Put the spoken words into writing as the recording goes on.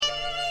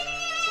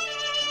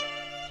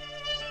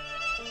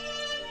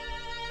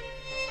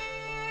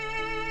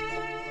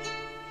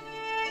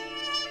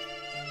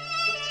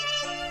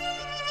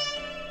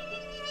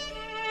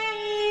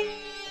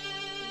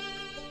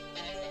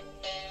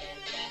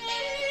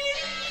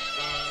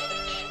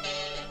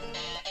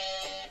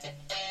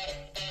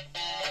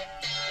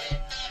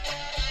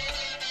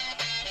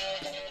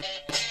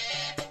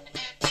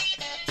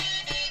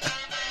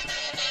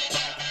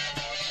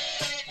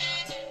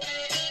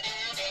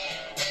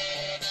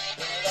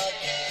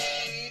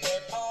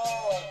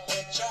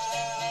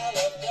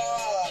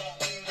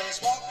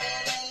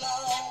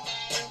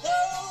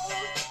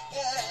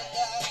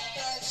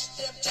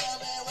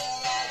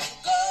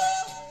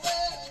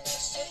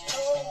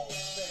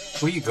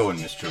Where you going,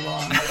 Mr.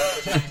 Long?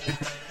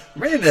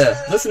 I'm ready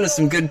to listen to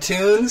some good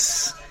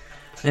tunes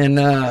and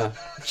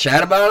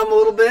chat about them a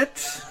little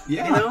bit.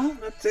 Yeah. You know,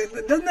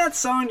 doesn't that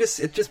song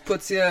just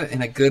puts you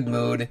in a good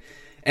mood?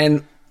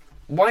 And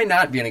why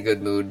not be in a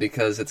good mood?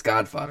 Because it's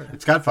Godfather.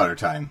 It's Godfather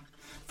time.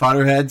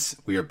 Fatherheads,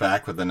 we are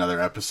back with another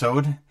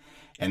episode,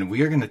 and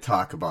we are going to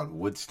talk about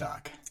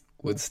Woodstock.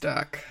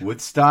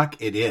 Woodstock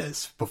it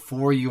is,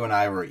 before you and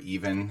I were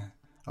even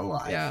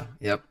alive. Yeah,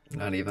 yep.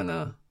 Not even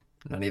a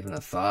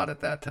thought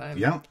at that time.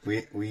 Yep,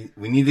 we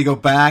need to go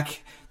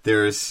back.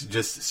 There's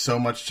just so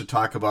much to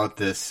talk about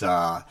this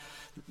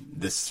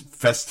this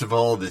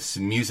festival, this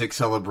music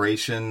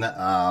celebration,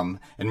 and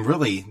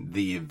really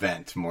the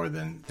event more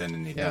than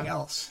anything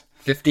else.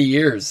 50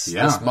 years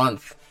this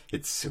month.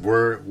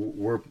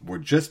 We're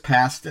just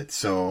past it.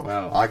 So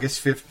wow.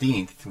 August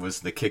 15th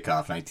was the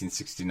kickoff,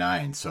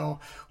 1969. So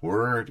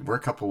we're a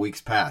couple weeks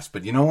past.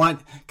 But you know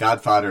what?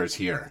 Godfather is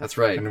here. That's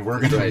right. And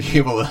we're going to be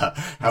able to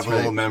have a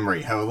little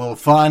memory, have a little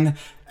fun.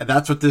 And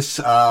that's what this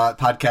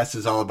podcast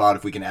is all about.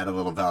 If we can add a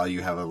little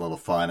value, have a little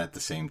fun at the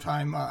same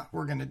time,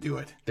 we're going to do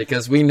it.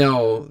 Because we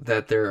know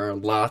that there are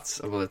lots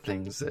of other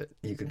things that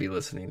you could be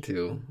listening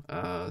to.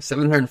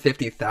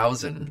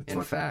 750,000,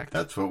 in fact.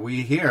 That's what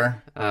we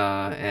hear.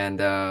 And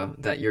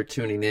that you're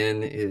tuning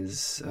in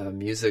is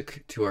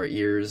music to our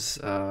ears.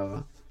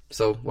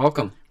 So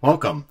welcome.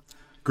 Welcome.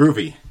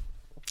 Groovy.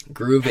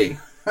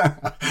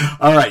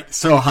 All right,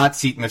 so hot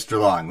seat, Mr.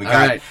 Long. We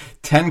got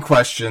 10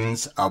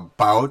 questions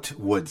about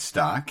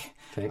Woodstock,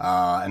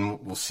 and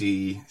we'll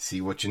see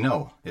what you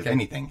know, if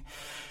anything.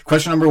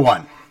 Question number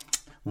 1.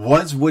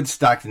 Was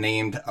Woodstock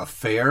named a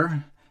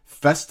fair,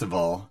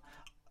 festival,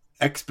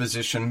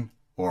 exposition,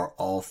 or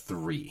all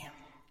three?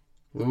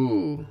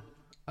 Ooh,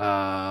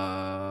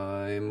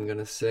 I'm going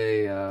to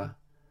say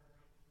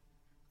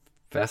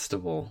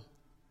festival.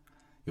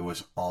 It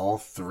was all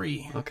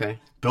three. Okay.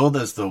 Billed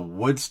as the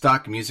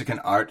Woodstock Music and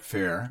Art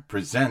Fair,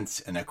 presents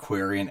an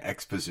Aquarian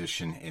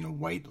exposition in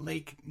White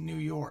Lake, New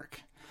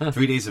York.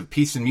 3 days of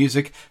peace and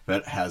music,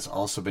 but has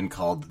also been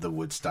called the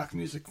Woodstock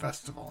Music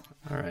Festival.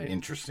 All right.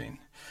 Interesting.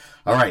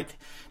 All right.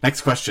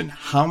 Next question.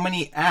 How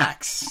many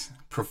acts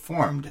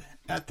performed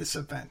at this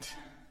event?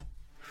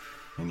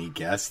 Any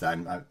guess?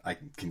 I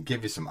can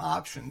give you some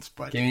options,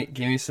 but give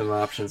me some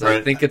options. Right.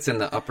 I think it's in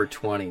the upper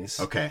 20s.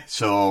 Okay,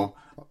 so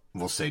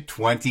we'll say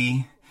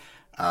 20,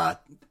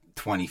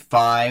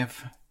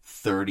 25,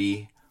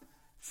 30,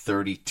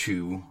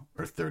 32,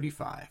 or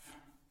 35.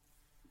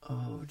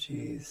 Oh,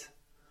 jeez.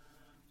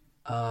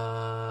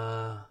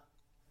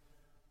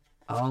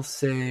 I'll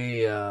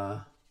say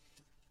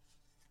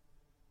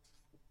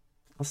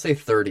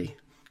 30.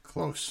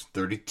 Close.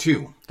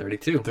 32.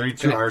 32.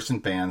 32 okay. artists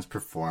and bands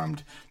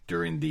performed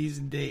during these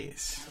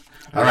days.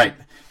 All right.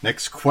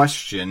 Next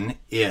question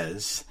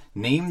is,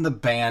 name the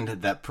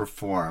band that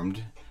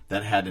performed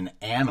that had an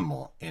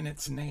animal in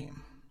its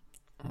name.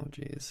 Oh,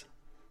 jeez.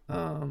 You're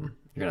going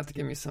to have to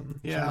give me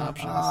some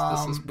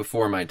options. This is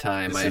before my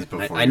time.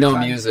 I know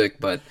time. music,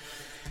 but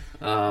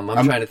I'm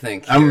trying to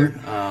think here.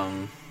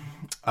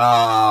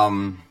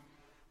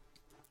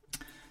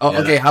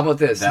 Okay, how about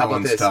this?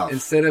 Tough.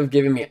 Instead of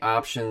giving me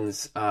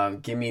options,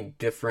 give me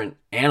different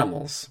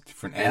animals.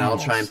 And I'll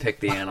try and pick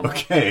the animal.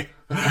 Okay.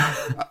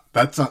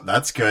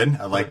 That's good.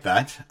 I like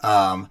that.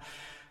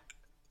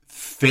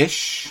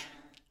 Fish,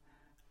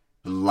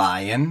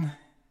 lion,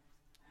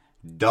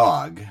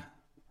 dog,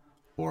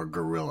 or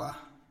gorilla?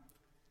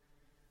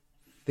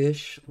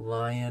 Fish,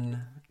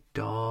 lion,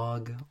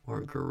 dog,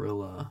 or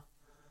gorilla?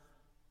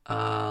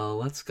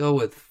 Let's go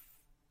with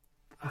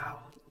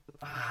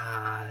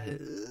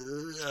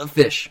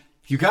fish.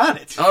 You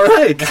got it. All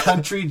right.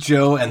 Country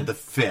Joe and the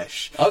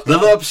Fish. Okay.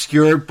 Little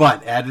obscure,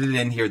 but added it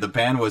in here. The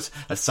band was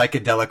a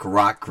psychedelic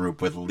rock group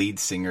with lead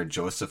singer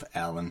Joseph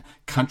Allen,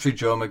 Country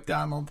Joe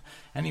McDonald,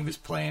 and he was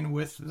playing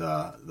with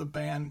the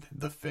band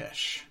The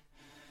Fish.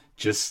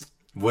 Just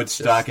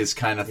Woodstock is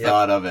kind of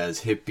thought of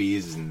as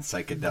hippies and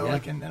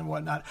psychedelic and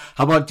whatnot.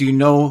 How about, do you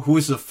know who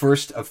was the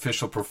first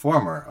official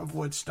performer of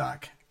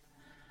Woodstock?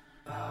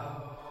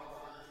 Oh.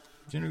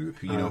 Do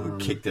you know who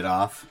kicked it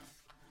off?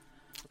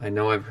 I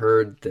know I've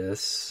heard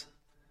this.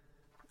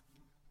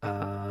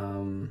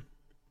 Can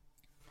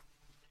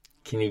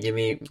you give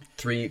me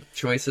 3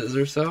 choices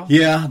or so?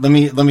 Yeah, let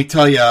me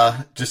tell you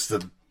just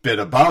a bit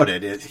about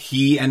it.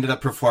 He ended up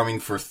performing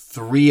for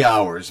 3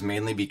 hours,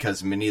 mainly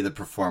because many of the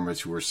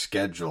performers who were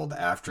scheduled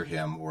after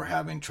him were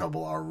having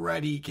trouble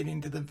already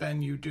getting to the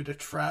venue due to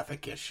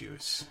traffic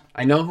issues.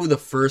 I know who the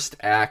first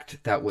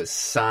act that was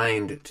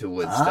signed to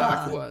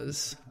Woodstock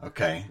was.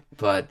 Okay.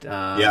 But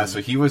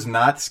so he was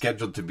not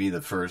scheduled to be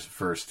the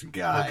first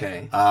guy.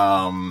 Okay.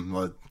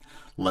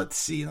 Let's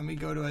see. Let me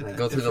go to it.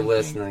 Go through the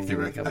list and then give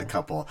me a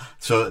couple.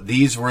 So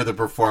these were the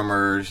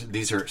performers.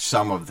 These are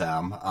some of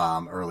them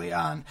early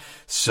on.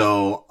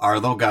 So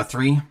Arlo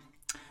Guthrie,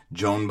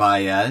 Joan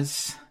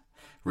Baez,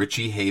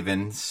 Richie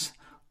Havens,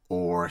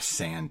 or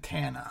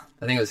Santana.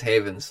 I think it was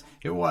Havens.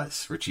 It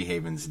was. Richie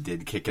Havens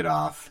did kick it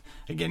off.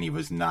 Again, he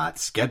was not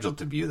scheduled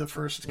to be the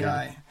first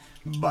guy,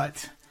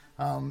 but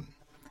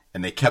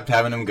And they kept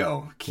having him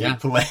go. Keep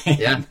playing.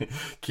 Yeah.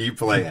 Keep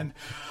playing.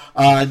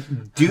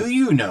 Do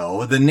you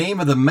know the name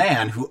of the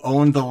man who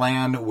owned the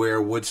land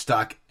where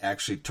Woodstock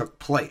actually took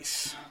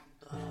place?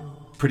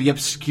 Pretty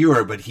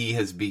obscure, but he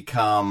has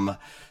become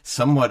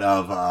somewhat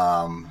of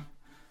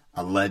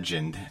a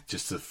legend.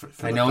 Just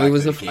for I know he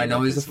was I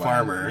know he's a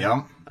farmer.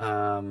 Yep.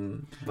 A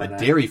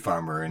dairy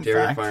farmer, in fact.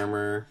 Dairy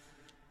farmer.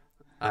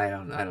 I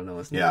don't know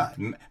his name. Yeah,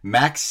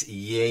 Max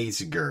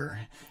Yaesger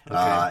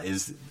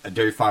is a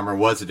dairy farmer.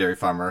 Was a dairy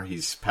farmer.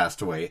 He's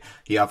passed away.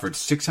 He offered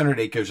 600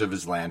 acres of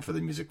his land for the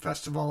music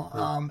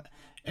festival.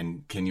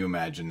 And can you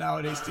imagine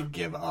nowadays to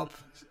give up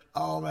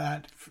all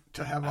that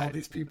to have all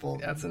these people?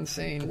 That's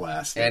insane.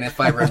 Blasted. And if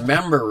I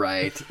remember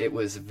right, it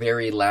was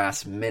very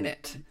last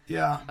minute.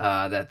 Yeah.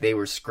 That they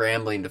were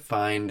scrambling to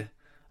find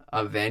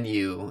a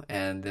venue,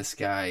 and this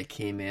guy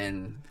came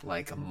in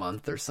like a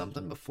month or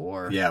something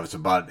before. Yeah, it was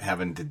about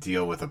having to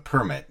deal with a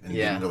permit and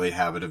didn't really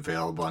have it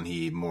available, and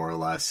he more or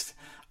less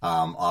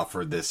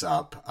offered this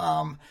up.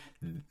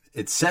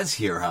 It says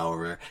here,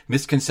 however,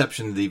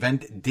 misconception, the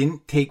event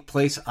didn't take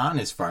place on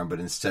his farm,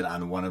 but instead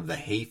on one of the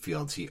hay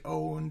fields he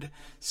owned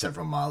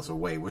several miles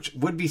away, which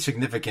would be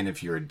significant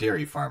if you're a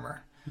dairy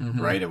farmer,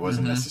 right? It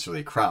wasn't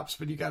necessarily crops,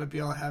 but you got to be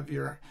able to have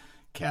your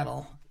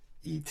cattle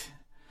eat.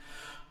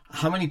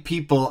 How many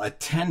people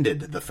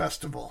attended the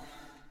festival?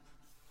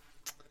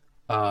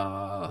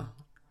 Hard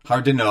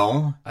to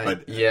know,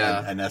 but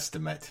an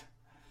estimate.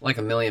 Like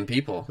 1 million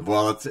people.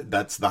 Well,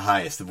 that's the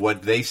highest.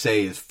 What they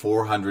say is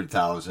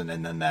 400,000,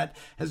 and then that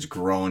has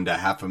grown to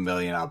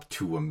 500,000 up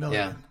to 1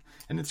 million. Yeah.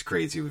 And it's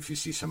crazy if you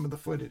see some of the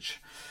footage.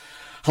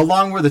 How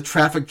long were the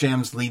traffic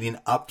jams leading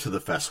up to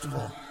the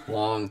festival?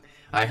 Long.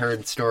 I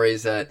heard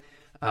stories that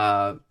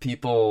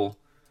people...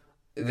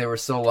 They were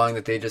so long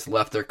that they just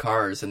left their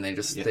cars and they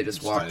just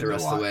walked the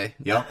rest of the way.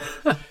 Yep.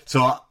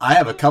 So I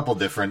have a couple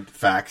different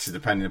facts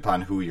depending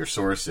upon who your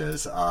source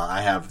is.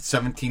 I have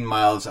 17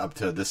 miles up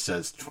to, this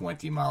says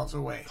 20 miles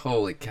away.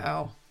 Holy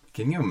cow.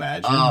 Can you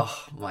imagine?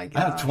 Oh, my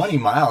God. I have 20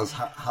 miles.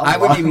 How I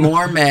long? would be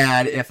more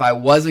mad if I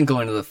wasn't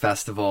going to the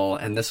festival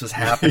and this was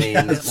happening.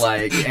 Yes.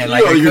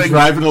 You're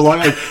driving along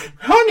like,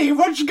 honey,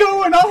 what's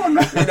going on?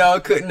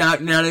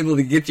 Not able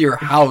to get to your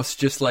house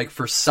just like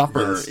for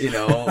supper,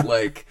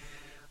 Yes.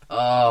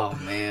 Oh,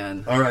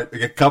 man. All right, we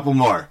got a couple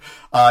more.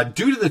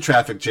 Due to the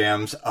traffic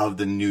jams of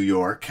the New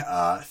York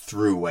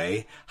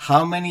Thruway,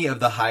 how did many of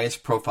the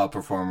highest profile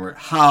performers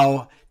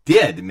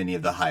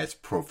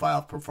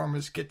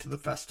get to the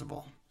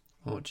festival?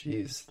 Oh,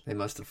 geez. They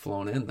must have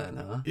flown in then,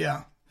 huh?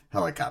 Yeah,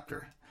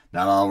 helicopter.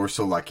 Not all were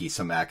so lucky.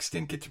 Some acts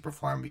didn't get to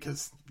perform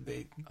because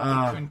they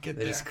couldn't get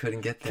there. They just couldn't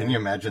get there. Can you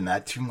imagine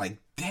that too? I'm like,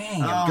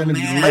 dang, I'm going to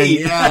be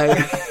late.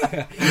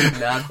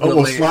 Yeah.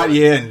 We'll slot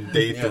you in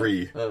day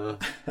 3.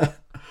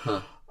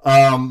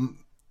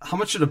 How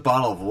much did a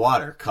bottle of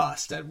water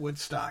cost at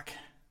Woodstock?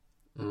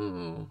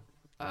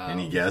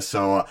 Any guess?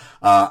 So,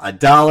 $1,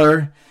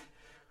 $3,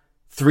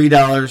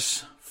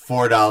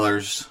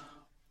 $4,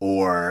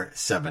 or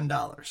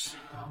 $7.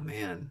 Oh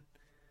man,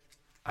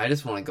 I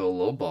just want to go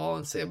lowball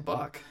and say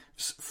 $1. $4.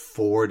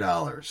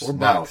 $4.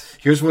 Now,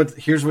 here's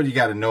what you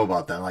got to know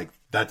about that. Like,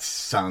 that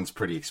sounds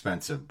pretty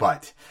expensive,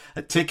 but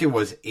a ticket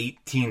was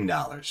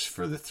 $18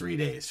 for the 3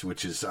 days,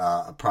 which is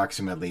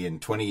approximately in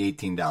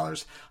 2018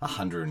 dollars,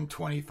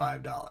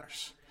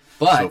 $125.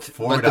 But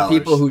so but the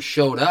people who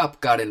showed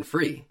up got in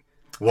free.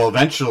 Well,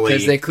 eventually,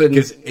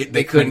 because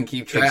they couldn't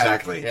keep track.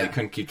 Exactly, yeah. They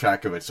couldn't keep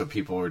track of it, so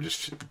people were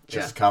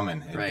just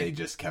coming, and they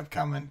just kept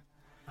coming.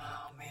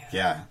 Oh man,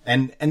 yeah,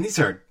 and these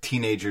are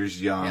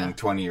teenagers, young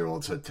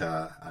 20-year-olds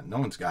that no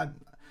one's got.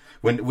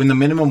 When the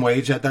minimum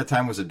wage at that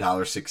time was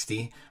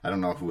 $1.60, I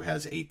don't know who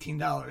has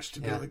 $18 to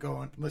be able to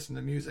go and listen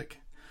to music.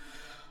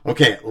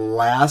 Okay,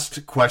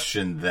 last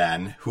question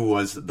then. Who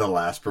was the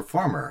last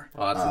performer?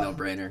 Oh, that's a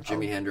no-brainer.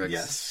 Jimi Hendrix.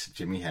 Yes,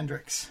 Jimi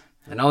Hendrix.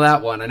 I know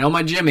that one. I know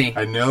my Jimmy.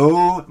 I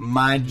know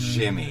my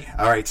Jimmy.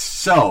 All right,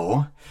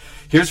 so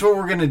here's what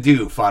we're going to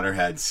do,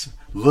 Fodderheads.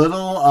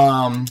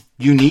 Little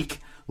unique.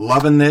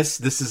 Loving this.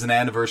 This is an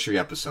anniversary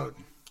episode.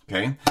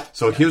 Okay?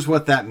 So here's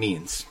what that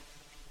means.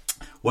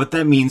 What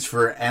that means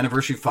for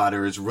Anniversary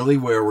Fodder is really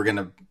where we're going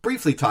to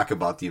briefly talk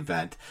about the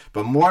event,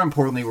 but more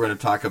importantly, we're going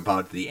to talk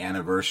about the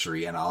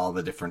anniversary and all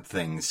the different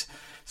things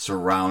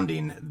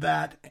surrounding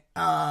that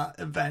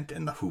event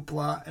and the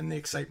hoopla and the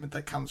excitement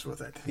that comes with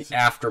it. The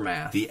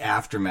aftermath. The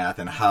aftermath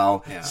and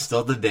how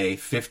still today,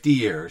 50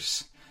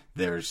 years,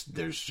 there's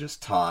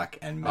just talk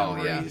and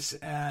memories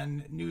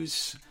and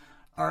news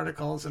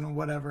articles and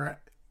whatever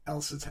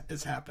else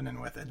is happening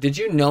with it. Did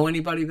you know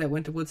anybody that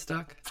went to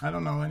Woodstock? I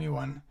don't know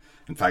anyone.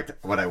 In fact,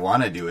 what I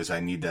want to do is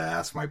I need to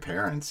ask my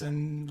parents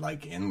and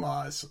like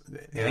in-laws,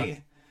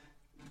 hey,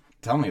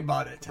 tell me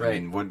about it. Right. I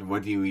mean,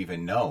 what do you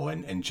even know?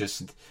 And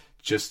just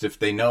if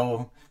they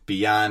know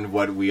beyond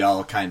what we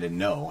all kind of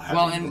know.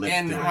 Well,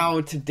 and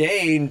how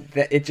today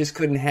that it just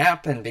couldn't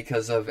happen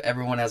because of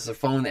everyone has their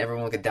phone,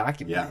 everyone could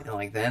document it. And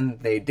like then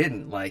they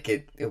didn't. Like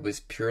it was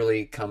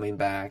purely coming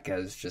back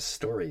as just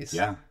stories.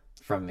 Yeah.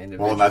 From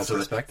individual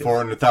perspective.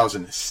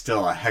 400,000 is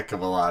still a heck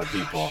of a lot of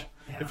people.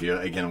 if you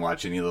again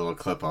watch any little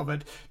clip of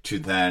it, to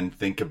then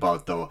think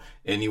about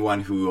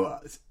anyone who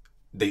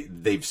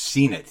they've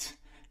seen it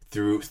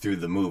through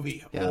the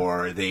movie,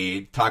 or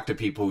they talk to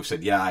people who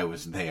said, "Yeah, I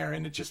was there,"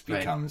 and it just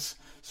becomes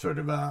sort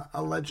of a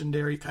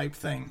legendary type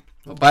thing.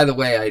 Well, by the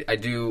way, I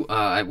do.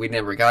 We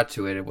never got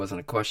to it. It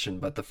wasn't a question,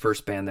 but the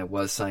first band that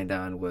was signed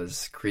on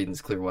was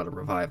Creedence Clearwater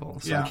Revival.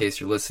 So in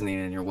case you're listening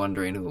and you're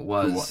wondering who it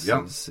was,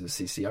 it was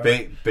CCR.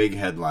 Big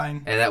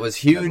headline, and that was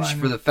huge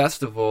for the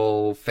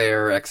festival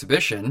fair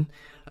exhibition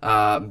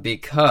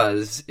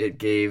because it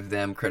gave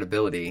them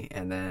credibility.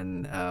 And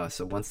then,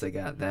 so once they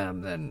got them,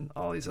 then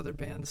all these other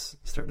bands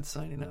started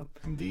signing up.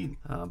 Indeed,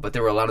 but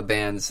there were a lot of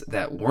bands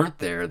that weren't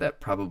there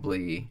that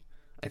probably,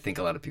 I think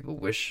a lot of people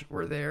wish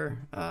were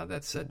there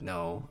that said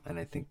no, and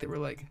I think they were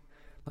like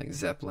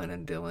Zeppelin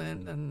and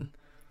Dylan and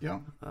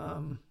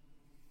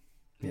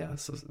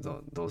so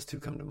those two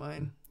come to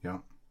mind. Yeah,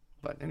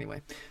 but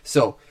anyway,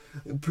 so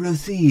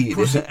proceed.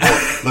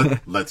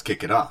 Let's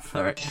kick it off.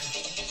 All right.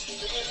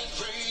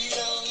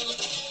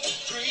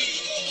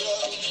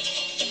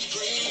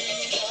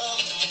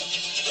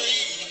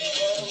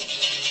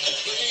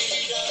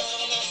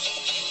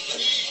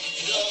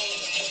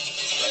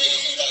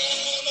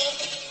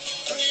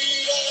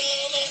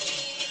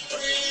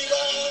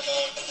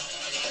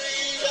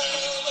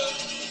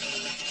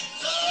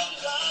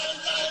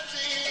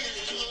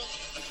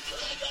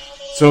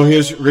 So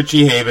here's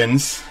Richie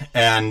Havens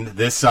and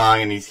this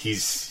song, and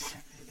he's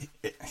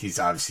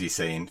obviously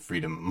saying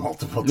freedom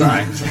multiple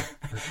times.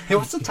 Hey,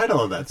 what's the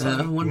title of that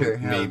song? I wonder.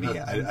 Maybe.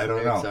 I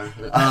don't know.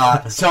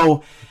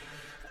 So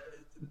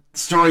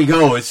story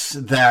goes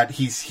that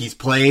he's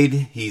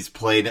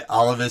played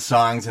all of his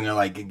songs, and they're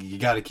like, you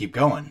got to keep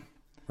going.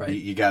 Right.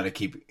 You got to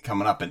keep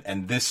coming up.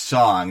 And this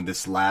song,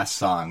 this last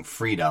song,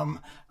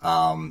 Freedom,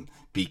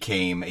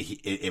 became,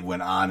 it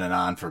went on and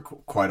on for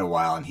quite a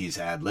while, and he's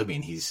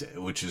ad-libbing,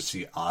 which is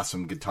the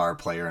awesome guitar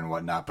player and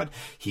whatnot, but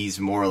he's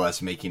more or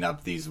less making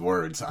up these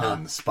words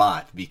on the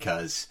spot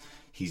because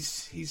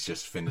he's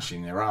just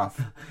finishing it off.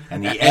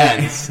 And he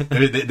ends,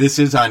 this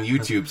is on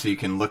YouTube, so you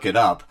can look it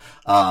up.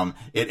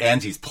 It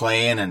ends, he's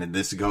playing, and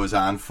this goes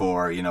on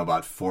for,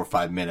 about 4 or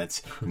 5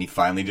 minutes, and he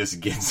finally just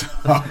gets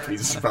up.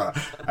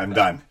 I'm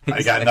done.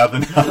 I got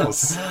nothing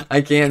else. I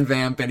can't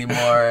vamp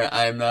anymore.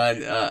 I'm not,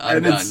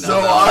 I'm done. It's so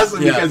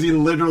awesome because he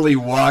literally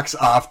walks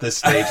off the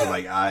stage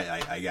like,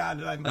 I got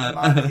it. I'm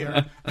out of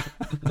here.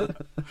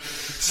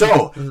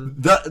 So,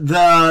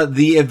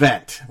 the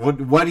event.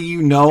 What do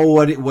you know?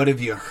 What have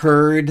you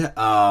heard?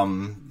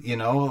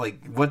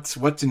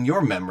 What's in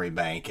your memory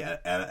bank?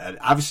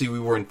 Obviously, we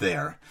weren't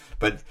there,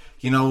 but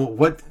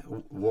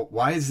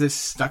why is this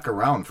stuck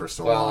around for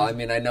so long? Well, I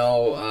mean, I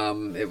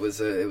know it was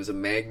a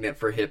magnet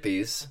for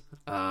hippies,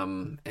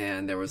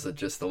 and there was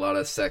just a lot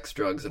of sex,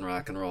 drugs, and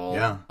rock and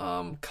roll,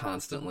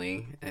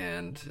 constantly,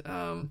 and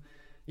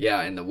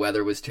and the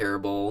weather was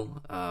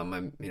terrible.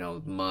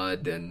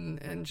 Mud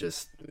and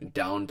just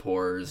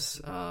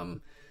downpours.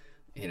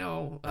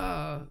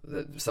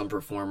 Some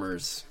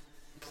performers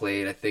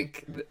played, I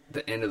think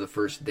the end of the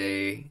first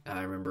day,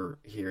 I remember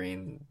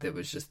hearing that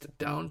was just a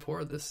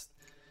downpour. This,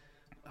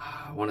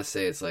 I want to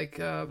say it's like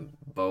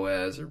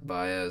Baez or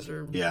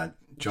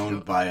Joan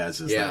Baez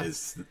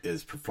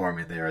is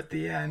performing there at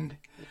the end.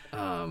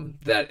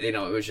 That it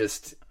was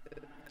just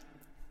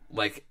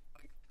like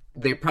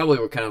they probably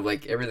were kind of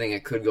like everything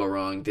that could go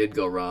wrong did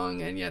go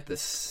wrong, and yet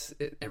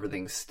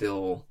everything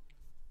still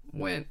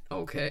went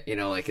okay.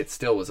 It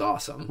still was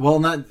awesome. Well,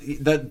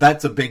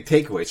 that's a big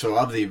takeaway. So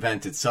of the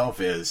event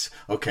itself is,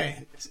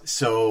 okay,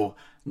 so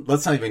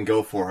let's not even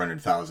go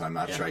 400,000. I'm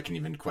not sure I can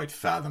even quite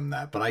fathom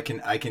that, but I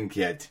can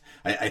get,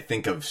 I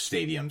think of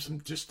stadiums. I'm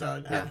just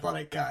an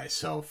athletic guy.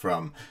 So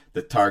from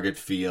the Target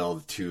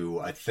Field to,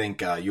 I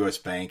think US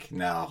Bank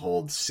now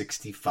holds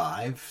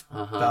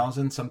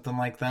 65,000, something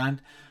like that.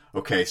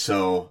 Okay,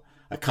 so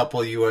a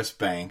couple of US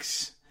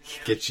banks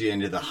get you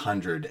into the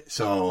 100.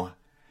 So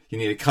you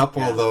need a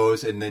couple of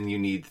those, and then you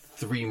need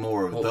 3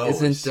 more of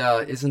those.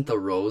 Isn't the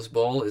Rose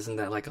Bowl? Isn't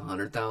that like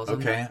 100,000?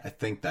 Okay, I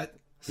think that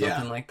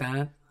something like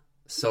that.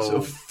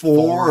 So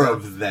 4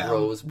 of them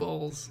Rose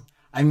Bowls.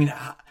 I mean,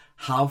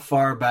 how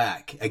far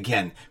back?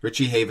 Again,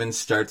 Richie Havens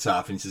starts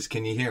off and says,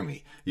 "Can you hear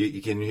me?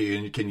 Can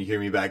you hear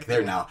me back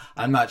there?" Now,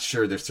 I'm not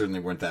sure. There certainly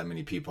weren't that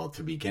many people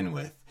to begin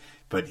with.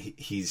 But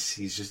he's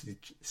just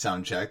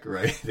sound check,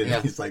 right?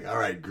 And he's like, all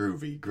right,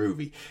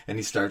 groovy. And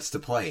he starts to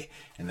play.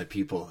 And the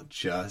people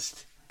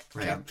just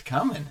kept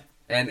coming.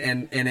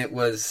 And it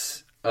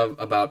was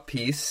about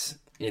peace,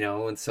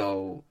 and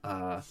so,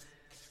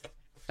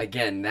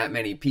 again, that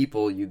many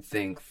people, you'd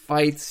think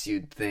fights,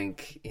 you'd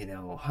think,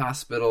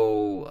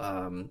 hospital,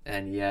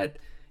 and yet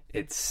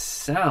it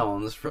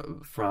sounds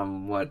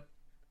from what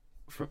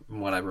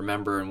I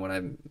remember and what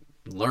I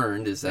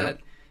learned is that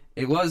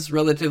it was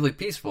relatively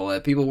peaceful.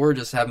 People were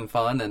just having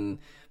fun,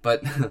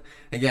 but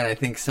again, I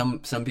think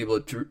some people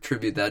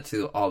attribute that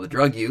to all the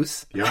drug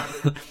use. Yeah,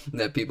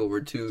 that people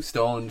were too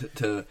stoned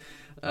to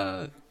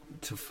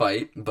to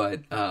fight,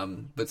 but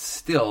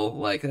still,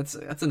 like that's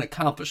an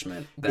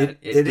accomplishment that it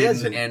it didn't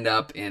is. end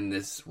up in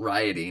this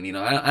rioting. You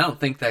know, I don't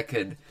think that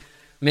could.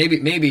 Maybe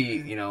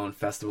you know, in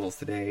festivals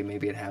today,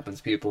 maybe it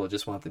happens. People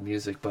just want the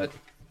music, but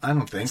I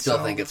don't think still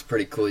so. think it's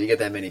pretty cool. You get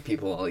that many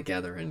people all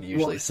together, and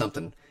usually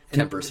something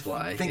tempers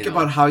fly. Think you know?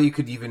 about how you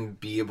could even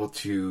be able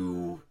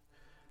to.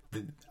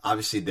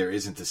 Obviously, there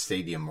isn't a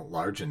stadium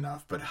large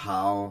enough, but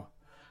how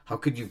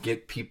could you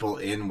get people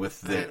in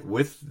with their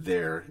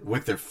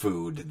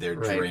food, their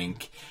Right.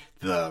 drink,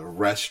 the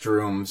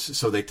restrooms?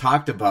 So they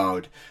talked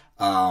about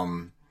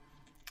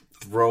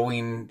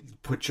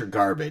put your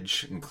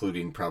garbage,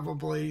 including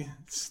probably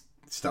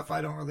stuff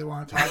I don't really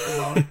want to talk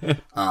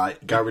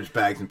about, garbage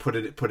bags, and put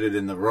it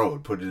in the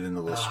road, put it in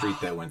the little street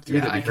that went through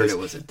yeah, there. I heard it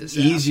was a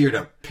disaster. Easier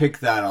to pick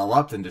that all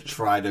up than to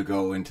try to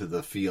go into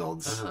the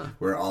fields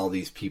where all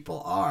these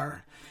people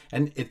are.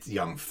 And it's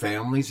young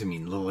families, I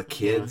mean, little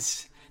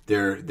kids.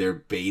 They're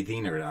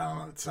bathing, or I don't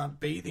know, it's not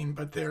bathing,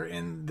 but they're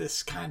in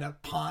this kind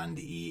of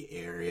pond-y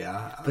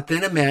area. But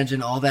then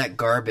imagine all that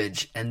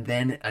garbage, and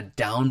then a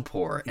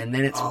downpour, and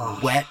then it's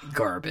wet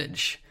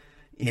garbage.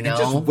 You know, And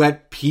just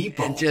wet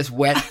people. and just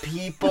wet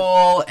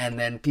people, and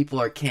then people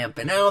are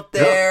camping out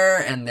there,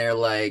 and they're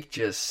like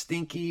just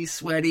stinky,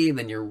 sweaty. And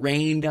then you're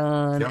rained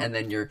on, Yep. and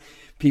then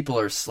people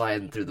are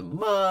sliding through the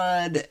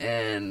mud,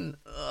 and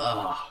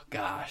oh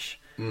gosh,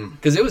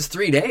 because it was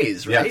 3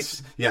 days,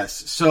 right? Yes.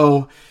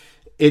 So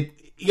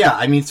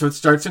so it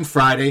starts on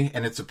Friday,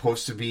 and it's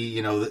supposed to be,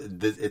 you know,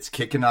 it's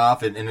kicking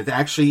off, and it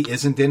actually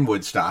isn't in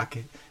Woodstock.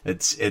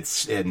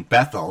 It's in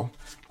Bethel,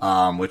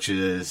 which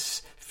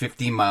is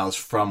 50 miles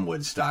from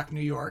Woodstock,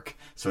 New York.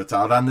 So it's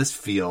out on this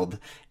field,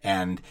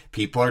 and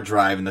people are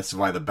driving. This is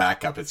why the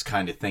backup. It's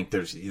kind of think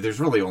there's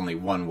really only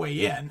one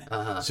way in,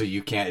 so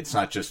you can't. It's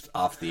not just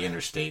off the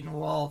interstate, and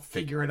we'll all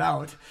figure it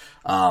out.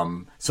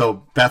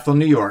 So Bethel,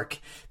 New York,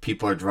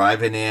 people are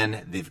driving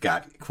in. They've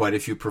got quite a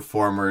few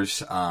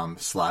performers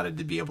slotted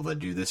to be able to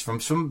do this,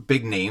 from some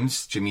big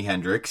names: Jimi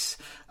Hendrix,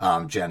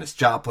 Janis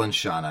Joplin,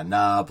 Shauna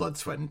Na, Blood,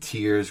 Sweat and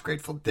Tears,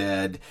 Grateful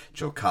Dead,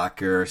 Joe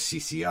Cocker,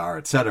 CCR,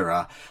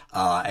 etc.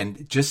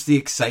 And just the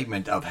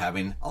excitement of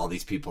having all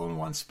these people in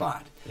one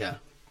spot. Yeah.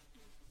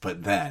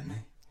 But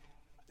then,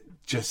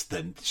 just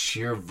the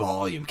sheer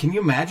volume. Can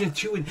you imagine,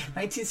 too, in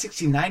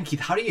 1969, Keith,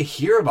 how do you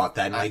hear about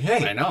that? And like,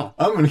 hey, I know.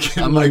 I'm going to get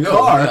in I'm my gonna go,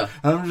 car. yeah.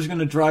 I'm just going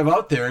to drive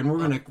out there, and we're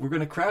going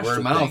to crash Word the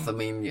of mouth.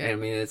 thing. I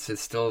mean, it's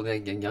still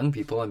like, young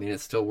people. I mean,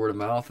 it's still word of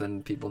mouth,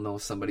 and people know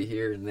somebody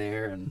here and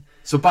there, and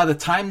So by the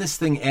time this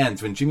thing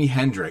ends, when Jimi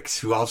Hendrix,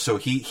 who also,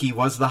 he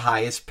was the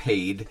highest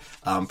paid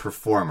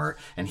performer,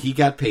 and he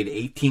got paid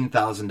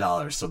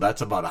 $18,000, so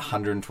that's about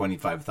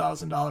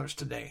 $125,000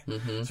 today.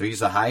 So he's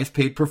the highest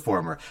paid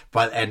performer,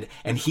 but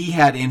and he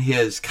had in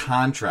his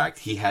contract,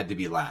 he had to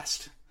be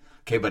last.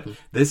 Okay, but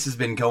this has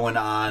been going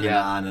on and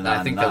on and on.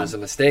 I think and that on. was a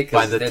mistake.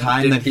 By the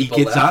time that he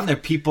gets on there,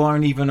 people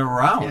aren't even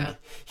around. Yeah.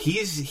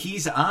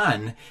 He's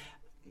on,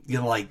 you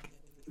know, like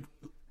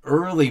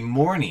early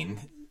morning.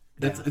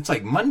 It's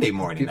like Monday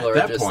morning People at are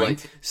that just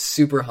point. like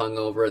super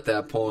hungover at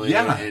that point,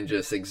 Yeah. and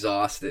just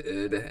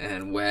exhausted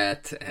and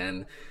wet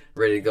and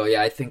ready to go.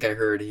 Yeah, I think I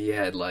heard he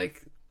had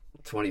like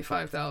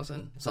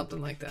 25,000,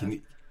 something like that.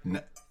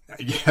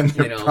 Yeah,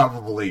 they're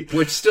probably.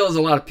 Which still is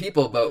a lot of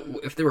people, but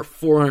if there were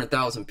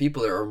 400,000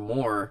 people there or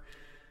more,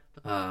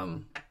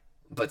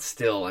 but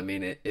still, I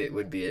mean, it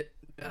would be.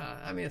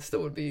 I mean, it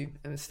still would be.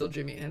 I mean, it's still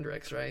Jimi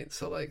Hendrix, right?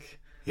 So like,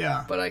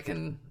 Yeah. but I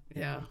can.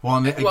 Yeah. Well,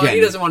 and Well, again,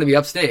 he doesn't want to be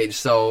upstage,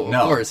 so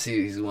No. of course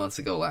he wants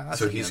to go last.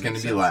 so and he's that going to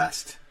makes be sense.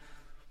 last.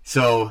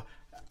 So,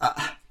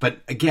 but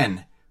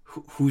again,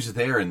 who's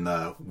there in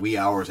the wee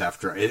hours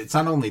after? It's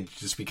not only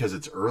just because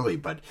it's early,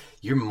 but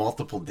you're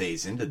multiple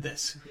days into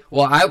this.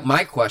 Well,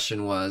 my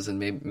question was, and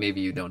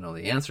maybe you don't know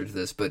the answer to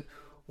this, but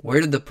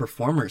where did the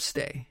performers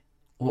stay?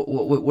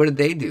 What did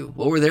they do?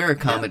 What were their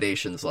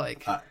accommodations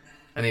like?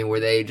 I mean, were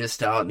they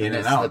just out in the In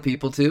and midst of out. the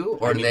people too,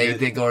 or I mean, did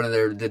they go to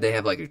their? Did they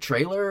have like a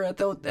trailer at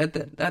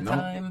that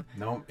time?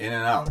 No, in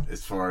and out,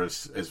 as far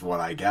as what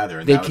I gather.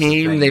 And They that was the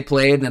came, thing. they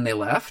played, and then they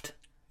left.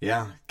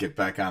 Yeah, get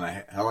back on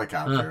a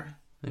helicopter.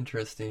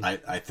 Interesting.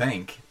 I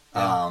think.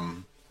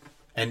 And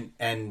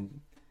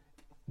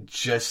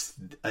just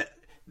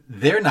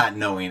they're not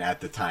knowing at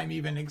the time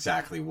even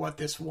exactly what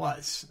this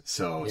was.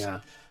 So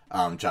Yeah.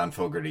 John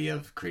Fogerty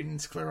of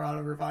Creedence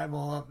Clearwater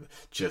Revival,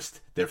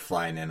 they're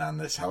flying in on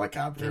this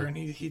helicopter, and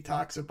he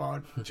talks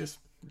about just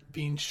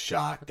being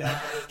shocked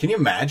at. Can you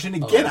imagine?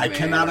 Again, I man.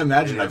 cannot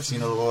imagine. Yeah. I've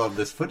seen a little of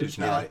this footage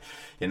now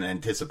in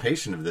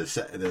anticipation of this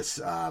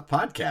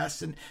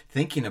podcast, and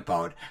thinking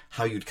about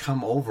how you'd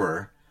come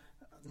over.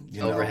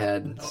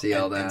 Overhead and see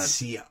all that. And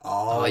see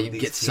all you'd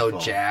these get so people.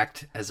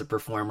 jacked as a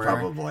performer.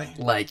 Probably.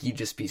 Like, you'd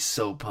just be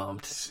so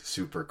pumped.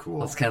 Super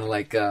cool. It's kind of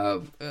like,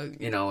 at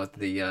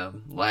the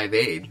Live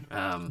Aid,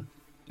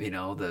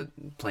 the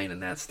playing in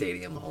that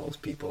stadium, all those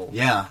people.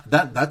 Yeah,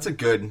 that's a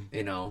good.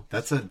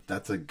 That's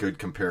a good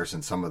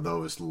comparison. Some of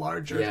those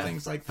larger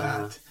things like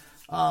that.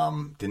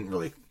 Didn't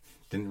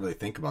really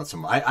think about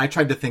some. I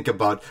tried to think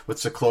about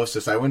what's the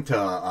closest. I went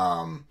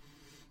to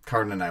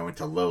Carden and I went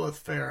to Lilith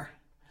Fair.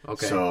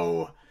 Okay.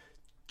 So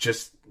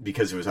just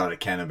because it was out at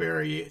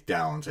Canterbury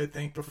Downs, I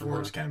think, before it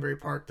was Canterbury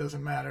Park,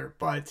 doesn't matter.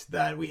 But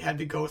that we had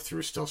to go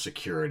through still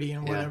security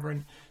and whatever,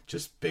 and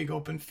just big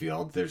open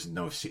field. There's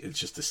no, it's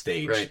just a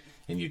stage, Right.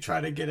 and you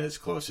try to get as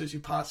close as you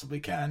possibly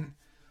can.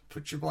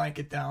 Put your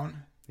blanket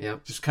down.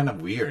 Yep. Just kind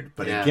of weird.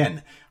 But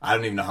again, I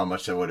don't even know how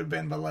much that would have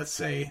been, but let's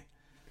say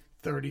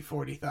 30,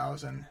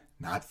 40,000.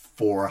 Not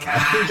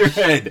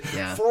 400.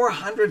 Yeah.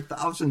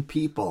 400,000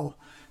 people.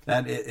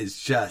 That is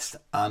just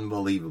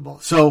unbelievable.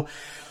 So,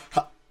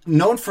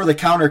 known for the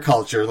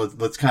counterculture,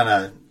 let's kind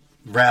of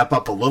wrap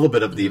up a little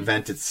bit of the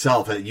event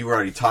itself. You were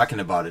already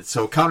talking about it.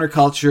 So,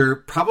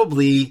 counterculture,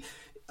 probably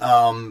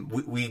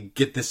we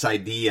get this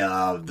idea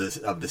of the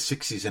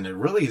 60s, and it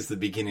really is the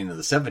beginning of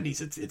the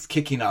 70s. It's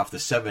kicking off the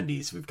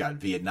 70s. We've got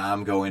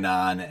Vietnam going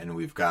on, and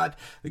we've got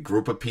a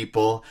group of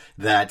people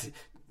that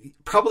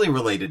probably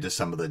related to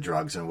some of the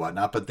drugs and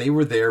whatnot, but they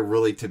were there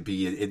really to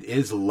be, it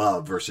is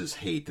love versus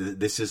hate.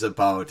 This is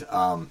about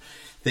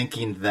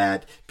thinking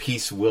that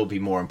peace will be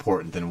more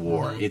important than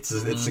war. It's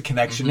the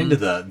connection into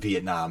the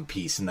Vietnam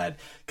peace, and that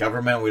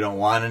government, we don't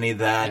want any of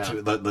that.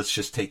 Yeah. Let's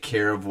just take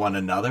care of one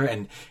another.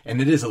 And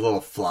it is a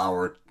little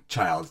flower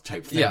child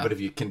type thing. Yeah. But if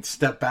you can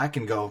step back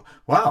and go,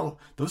 wow,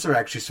 those are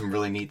actually some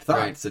really neat thoughts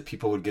Right. that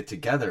people would get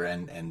together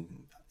and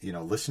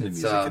listen to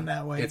music in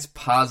that way. It's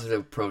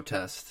positive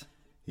protest.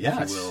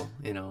 Yes. If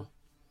you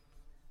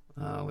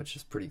will, which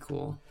is pretty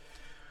cool.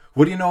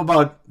 What do you know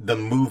about the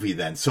movie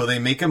then? So they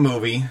make a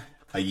movie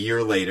a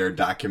year later,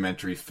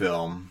 documentary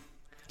film.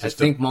 I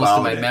think most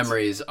of my about it.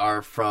 memories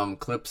are from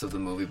clips of the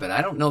movie, but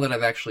I don't know that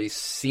I've actually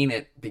seen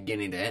it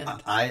beginning to end.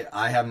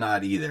 I have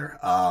not either.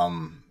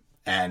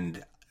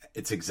 And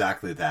it's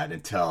exactly that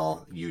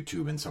until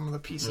YouTube and some of the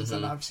pieces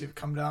that obviously have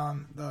come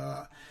down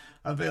the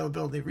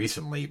availability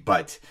recently.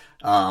 But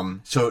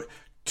so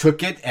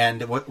took it,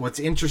 and what's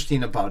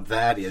interesting about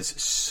that is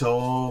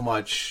so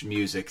much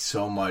music,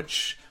 so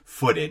much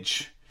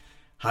footage.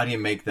 How do you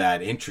make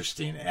that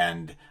interesting?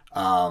 And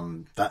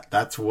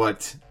that's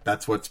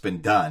what's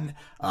been done.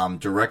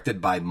 Directed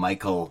by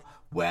Michael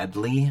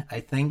Wadley, I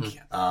think,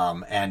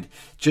 and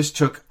just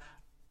took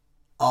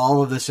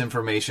all of this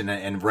information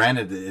and ran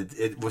it.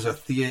 It was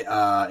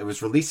it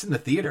was released in the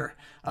theater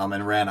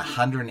and ran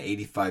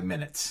 185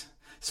 minutes.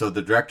 So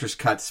the director's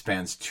cut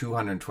spans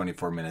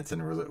 224 minutes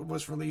and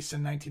was released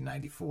in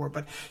 1994.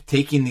 But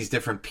taking these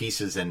different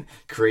pieces and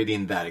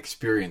creating that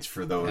experience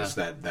for those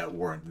that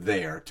weren't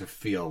there to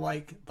feel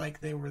like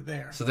they were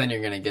there. So then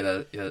you're going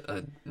to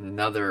get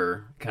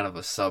another kind of a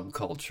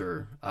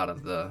subculture out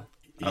of that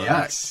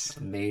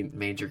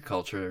major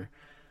culture.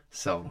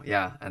 So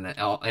yeah, and then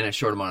in a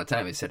short amount of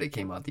time, he said it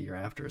came out the year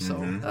after. So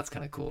that's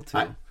kind of cool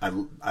too.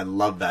 I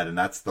love that, and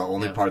that's the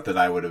only part that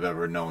I would have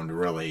ever known.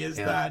 Really, is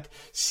that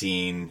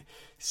seeing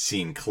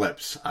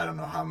clips. I don't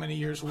know how many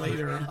years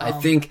later. I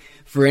think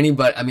for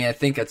anybody, I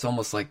think it's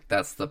almost like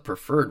that's the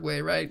preferred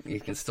way, right?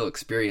 You can still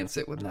experience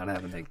it with not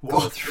having to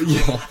go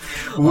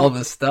through all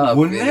this stuff.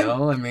 Wouldn't you it?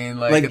 know,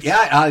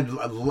 I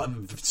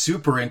love,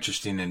 super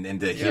interesting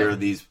and to hear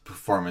these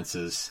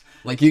performances.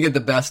 Like you get the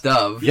best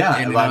of. Yeah,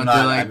 and I'm not.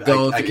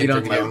 I can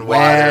drink my own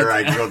water.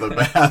 I can go to the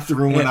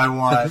bathroom when I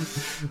want.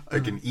 I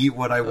can eat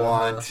what I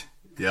want.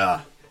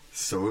 Yeah.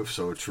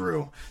 So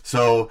true.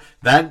 So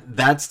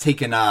that's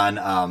taken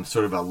on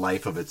sort of a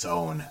life of its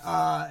own,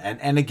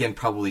 and again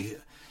probably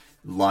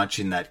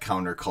launching that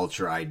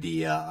counterculture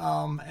idea,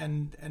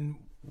 and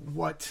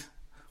what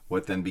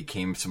then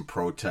became some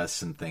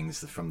protests and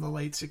things from the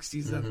late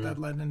 60s that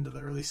led into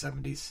the early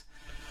 70s.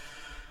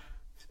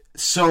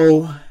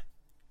 So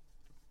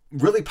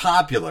really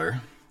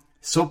popular.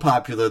 So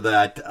popular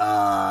that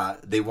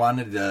they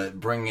wanted to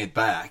bring it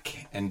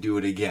back and do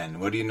it again.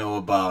 What do you know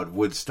about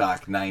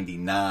Woodstock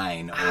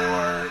 '99,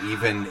 or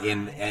even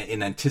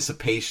in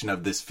anticipation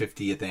of this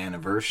 50th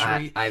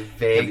anniversary? I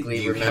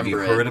vaguely remember. Have you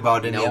heard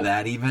about any of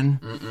that even?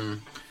 Mm-mm.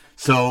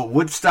 So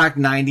Woodstock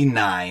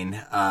 '99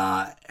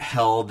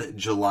 held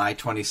July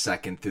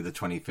 22nd through the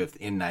 25th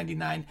in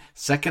 '99,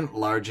 second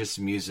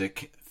largest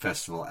music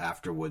festival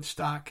after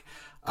Woodstock.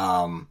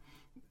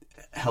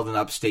 Held in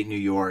upstate New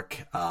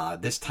York,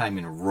 this time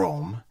in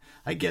Rome,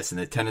 I guess,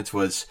 and attendance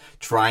was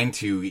trying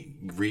to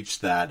reach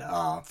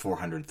that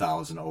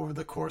 400,000 over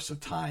the course of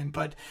time,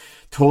 but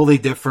totally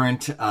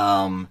different,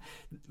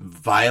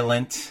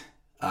 violent,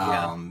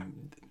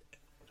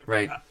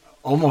 right,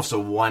 almost a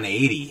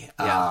 180,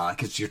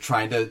 because you're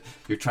trying to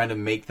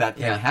make that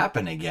thing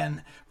happen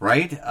again,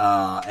 right?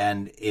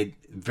 And it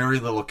very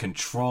little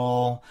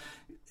control.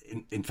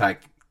 In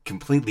fact,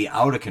 completely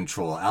out of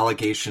control.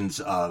 Allegations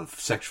of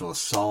sexual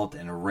assault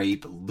and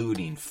rape,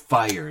 looting,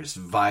 fires,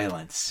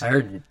 violence. I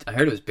heard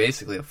it was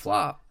basically a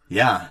flop.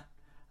 Yeah.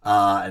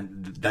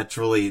 And that's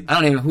really...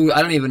 I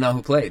don't even know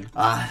who played.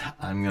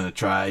 I'm going to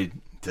try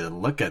to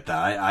look at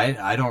that.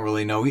 I don't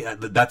really know.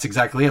 That's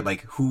exactly it.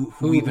 Like, who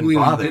even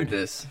bothered? Who did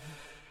this?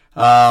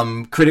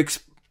 Critics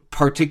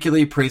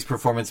particularly praised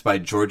performance by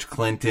George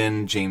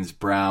Clinton, James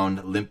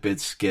Brown, Limp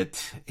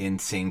Bizkit,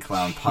 Insane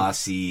Clown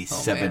Posse,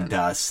 Seven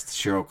Dust,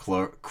 Sheryl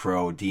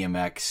Crow,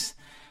 DMX,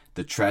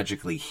 the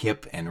Tragically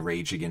Hip and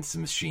Rage Against the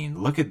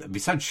Machine. Look at,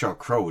 besides Sheryl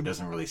Crow, who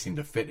doesn't really seem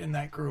to fit in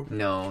that group.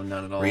 No,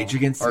 not at all. Rage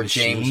Against the or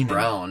Machine. James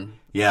Brown.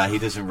 Yeah, he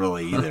doesn't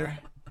really either.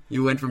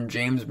 You went from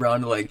James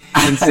Brown to like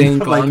Insane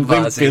Clown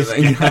Posse,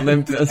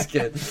 Limp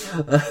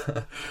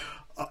Bizkit.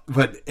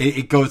 But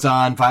it goes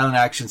on. Violent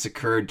actions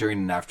occurred during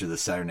and after the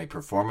Saturday night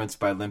performance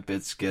by Limp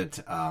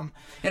Bizkit.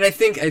 And I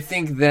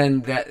think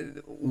then that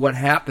what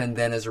happened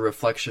then is a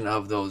reflection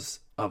of those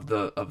of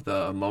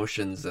the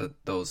emotions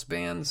that those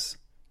bands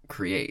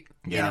create.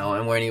 You know,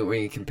 and when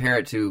you compare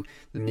it to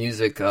the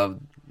music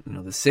of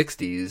the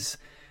 '60s,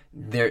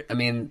 there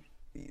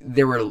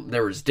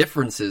was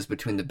differences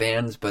between the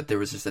bands, but there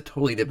was just a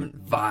totally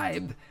different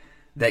vibe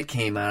that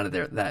came out of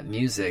that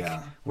music.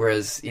 Yeah.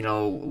 Whereas,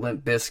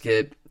 Limp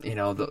Bizkit,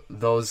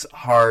 those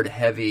hard,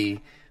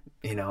 heavy,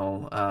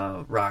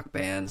 rock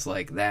bands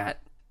like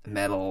that,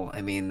 metal,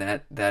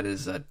 that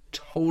is a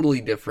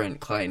totally different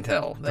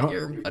clientele that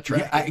you're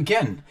attracting. Yeah,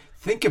 again,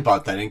 think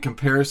about that in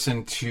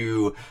comparison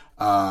to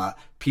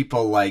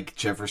people like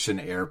Jefferson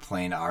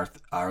Airplane,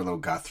 Arlo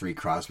Guthrie,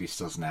 Crosby,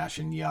 Stills, Nash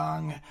and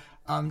Young,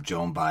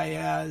 Joan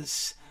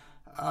Baez,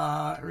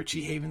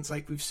 Richie Havens,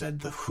 like we've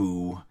said, The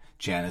Who,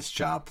 Janis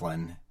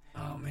Joplin.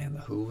 Oh man,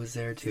 The Who was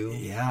there too.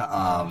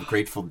 Yeah,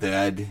 Grateful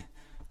Dead.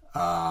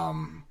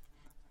 Shauna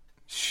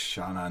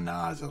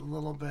Na is a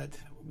little bit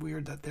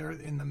weird that they're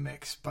in the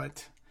mix,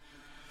 but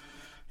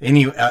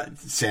anyway,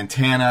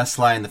 Santana,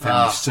 Sly and the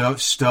Family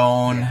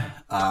Stone.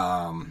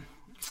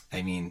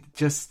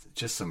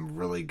 Just some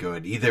really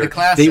good. Either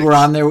they were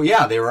on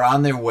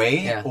their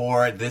way,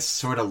 or this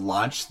sort of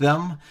launched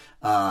them.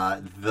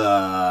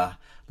 The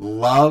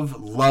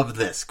love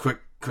this quick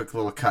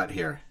little cut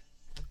here.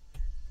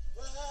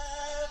 What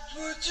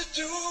would you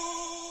do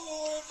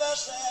if I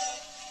said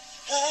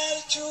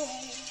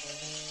attitude?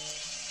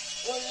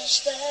 Will you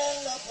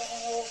stand up and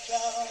walk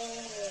down?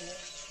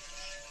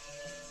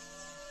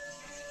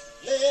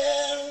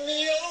 Lend me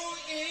your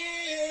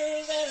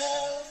ears and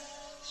I'll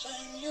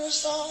sing you a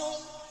song.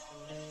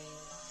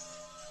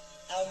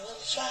 I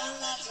will try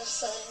not to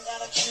sing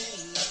out of key.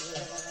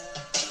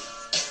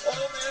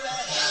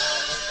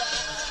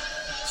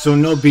 So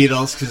no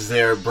Beatles because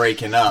they're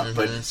breaking up,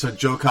 but so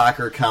Joe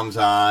Cocker comes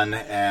on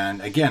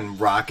and again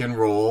rock and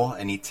roll,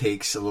 and he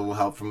takes a little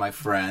help from my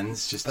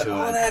friends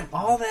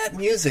all that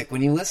music.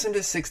 When you listen to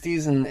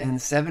 '60s and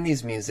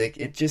 '70s music,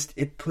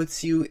 it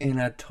puts you in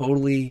a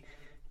totally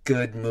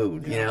good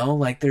mood.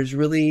 Like there's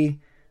really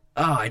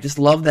I just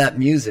love that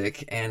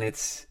music, and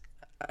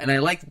I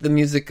like the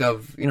music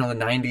of the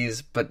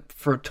 '90s, but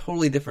for a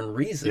totally different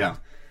reason. Yeah.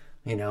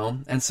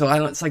 And so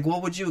it's like,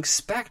 what would you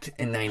expect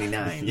in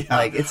 '99? Yeah.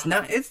 Like it's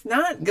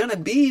not gonna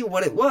be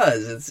what it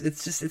was.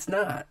 It's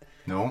not.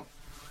 No,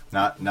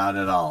 not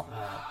at all.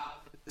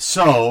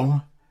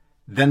 So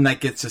then that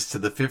gets us to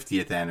the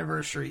 50th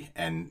anniversary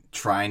and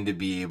trying to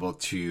be able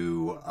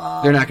to.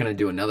 They're not gonna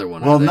do another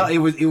one. Well, no, it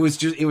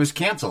was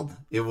canceled.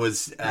 It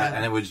was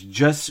and it was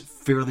just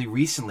fairly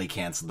recently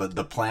canceled.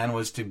 The plan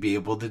was to be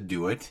able to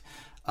do it,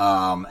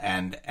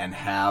 and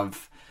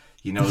have.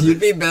 You'd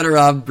be better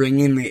off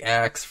bringing the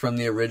acts from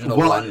the original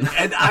one.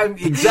 And I'm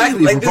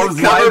exactly like these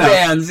cover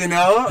bands,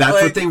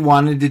 That's what they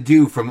wanted to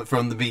do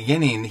from the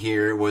beginning.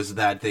 Here was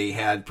that they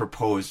had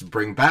proposed to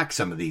bring back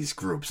some of these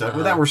groups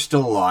that were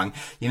still along.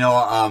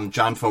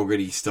 John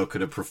Fogerty still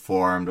could have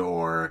performed,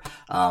 or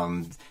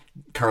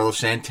Carlos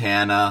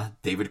Santana,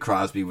 David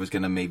Crosby was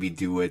going to maybe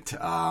do it.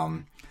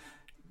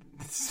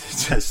 It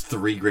says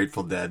 3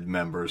 Grateful Dead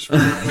members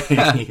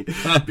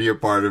be a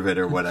part of it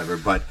or whatever,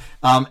 but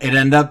it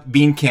ended up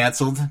being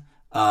canceled.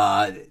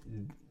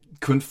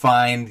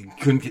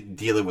 Couldn't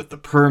deal with the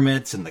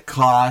permits and the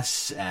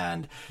costs,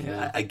 and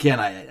again,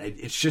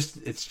 it's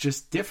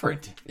just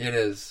different. It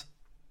is,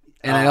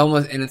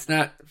 and it's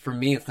not for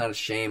me. It's not a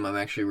shame. I'm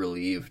actually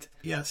relieved.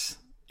 Yes,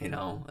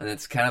 and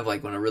it's kind of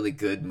like when a really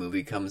good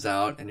movie comes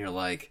out, and you're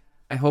like,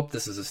 I hope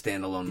this is a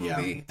standalone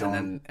movie,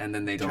 and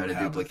then they try to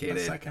duplicate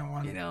it. Second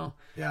one,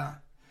 Yeah.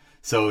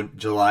 So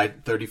July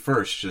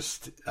 31st,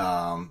 just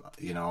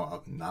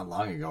not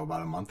long ago,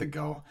 about a month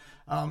ago,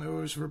 it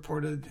was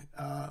reported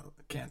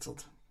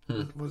canceled.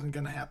 It wasn't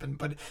going to happen,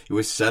 but it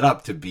was set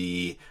up to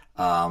be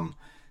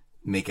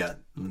make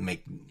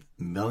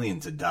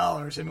millions of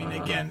dollars.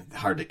 Again,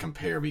 hard to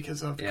compare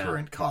because of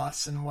current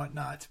costs and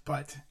whatnot,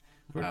 but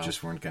we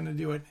just weren't going to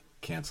do it.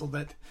 Canceled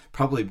it.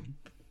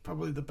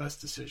 Probably the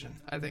best decision.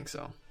 I think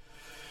so.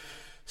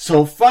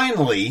 So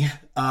finally,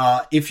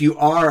 if you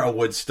are a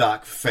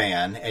Woodstock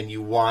fan and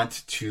you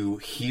want to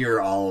hear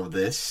all of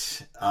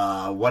this,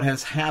 what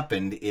has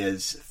happened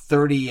is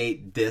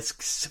 38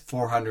 discs,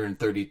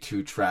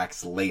 432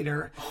 tracks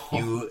later,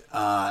 you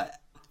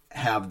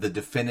have the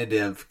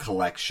definitive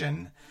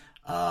collection,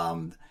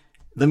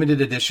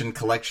 limited edition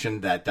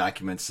collection that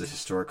documents the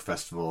historic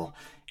festival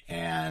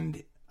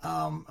and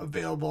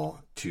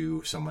available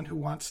to someone who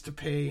wants to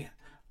pay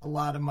a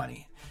lot of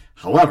money.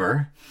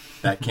 However,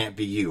 that can't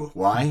be you.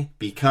 Why?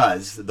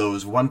 Because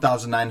those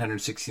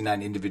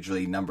 1,969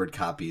 individually numbered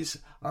copies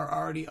are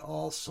already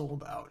all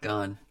sold out.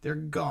 Gone. They're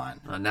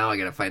gone. Now I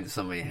gotta find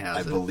somebody who has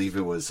I it. believe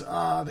it was,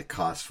 the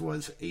cost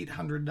was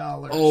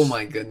 $800. Oh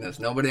my goodness!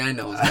 Nobody I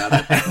know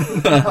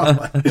has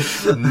got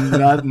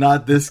it.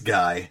 not this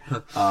guy.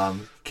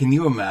 Can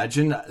you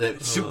imagine?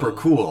 It's super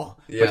cool.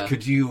 Yeah. But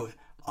could you...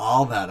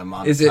 all that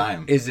amount Is of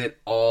time. Is it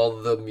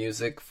all the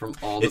music from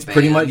all the It's bands?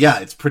 pretty much, yeah,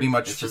 it's pretty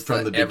much It's just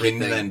from the beginning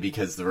everything. then,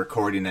 because the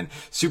recording, and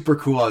super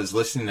cool. I was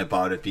listening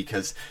about it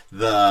because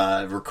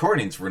the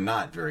recordings were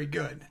not very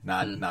good,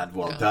 not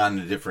well done.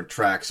 The different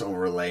tracks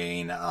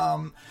overlaying,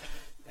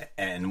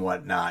 and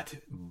whatnot.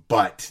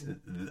 But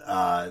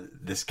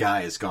this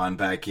guy has gone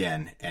back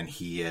in and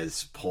he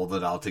has pulled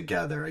it all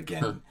together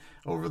again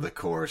over the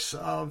course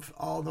of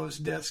all those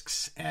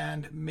discs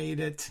and made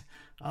it.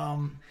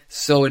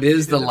 So it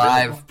is the available.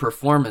 live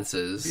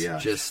performances, Yeah.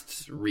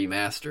 just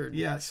remastered.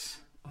 Yes,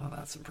 Oh,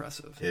 that's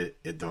impressive.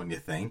 it don't you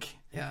think?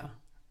 Yeah.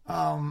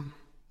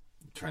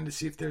 Trying to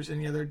see if there's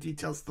any other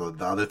details. The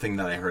other thing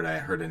that I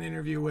heard an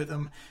interview with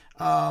him,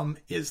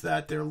 is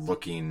that they're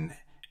looking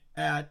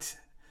at.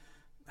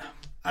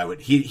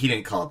 He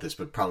didn't call it this,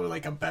 but probably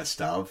like a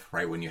best of,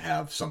 right? When you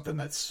have something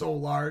that's so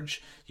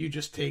large, you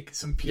just take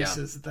some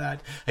pieces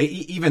that,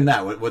 even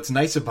that, what's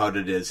nice about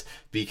it is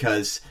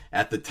because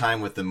at the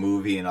time with the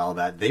movie and all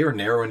that, they were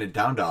narrowing it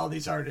down to all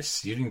these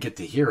artists. You didn't get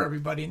to hear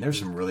everybody, and there's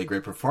some really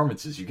great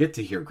performances. You get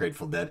to hear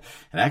Grateful Dead,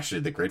 and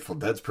actually the Grateful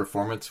Dead's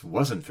performance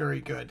wasn't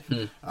very good.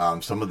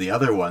 Some of the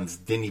other ones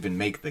didn't even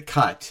make the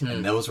cut,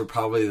 and those were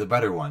probably the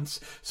better ones.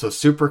 So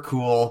super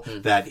cool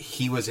that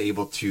he was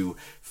able to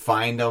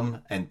find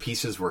them, and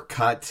pieces were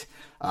cut.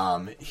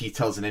 He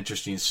tells an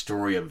interesting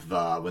story of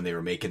when they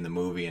were making the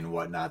movie and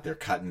whatnot. They're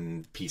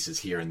cutting pieces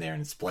here and there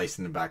and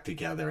splicing them back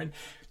together, and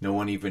no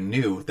one even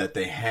knew that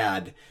they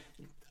had.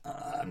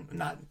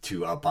 Not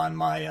too up on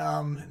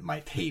my my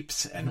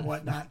tapes and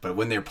whatnot, but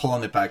when they're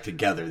pulling it back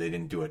together, they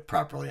didn't do it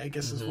properly, I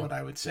guess is what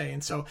I would say.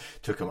 And so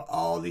it took them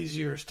all these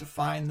years to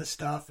find the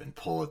stuff and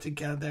pull it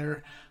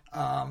together,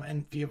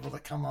 and be able to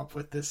come up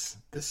with this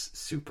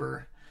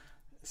super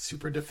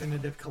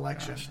definitive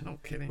collection. Gosh, no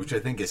kidding. Which I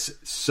think is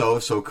so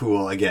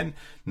cool. Again,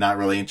 not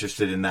really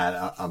interested in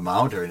that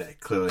amount, or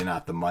clearly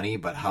not the money,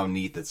 but how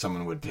neat that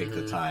someone would take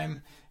the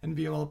time and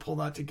be able to pull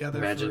that together.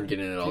 Imagine for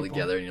getting it all people.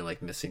 together and you're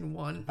like missing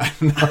one.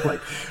 like,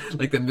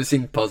 Like the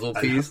missing puzzle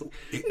piece.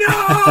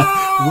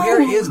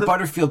 where is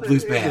Butterfield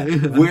Blues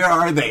Band? Where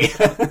are they?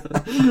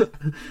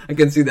 I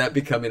can see that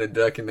becoming a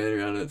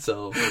documentary on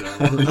itself. You know?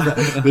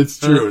 It's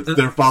true.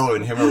 They're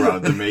following him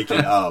around, the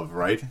making of,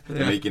 right?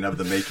 The making of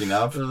the making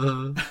of.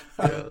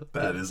 Yeah.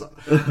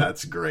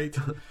 That's great.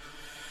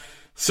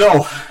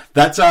 So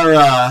that's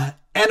our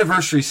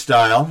anniversary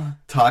style,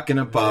 talking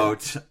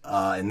about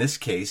in this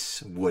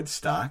case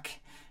Woodstock,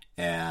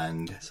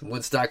 and Some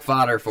Woodstock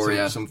fodder for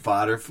you. some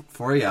fodder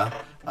for you.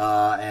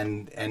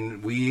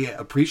 And we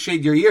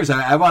appreciate your ears.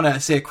 I want to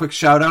say a quick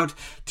shout out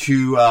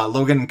to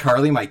Logan and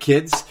Carly, my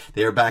kids.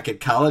 They are back at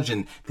college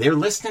and they're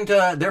listening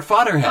to their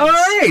fodder heads. All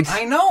right.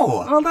 I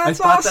know. Oh, that's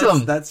I thought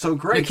awesome. That's so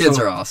great. Your kids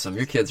So- are awesome.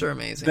 Your kids are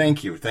amazing.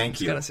 Thank you.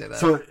 gotta say that.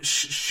 So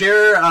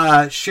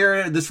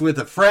share this with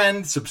a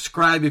friend.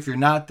 Subscribe if you're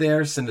not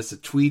there. Send us a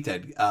tweet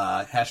at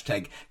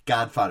hashtag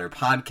Godfather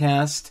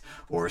Podcast,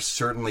 or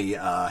certainly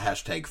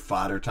hashtag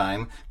Fodder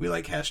Time. We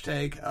like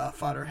hashtag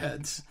Fodder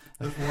Heads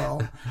as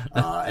well.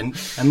 And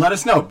let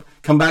us know.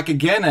 Come back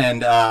again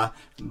and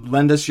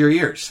lend us your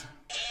ears.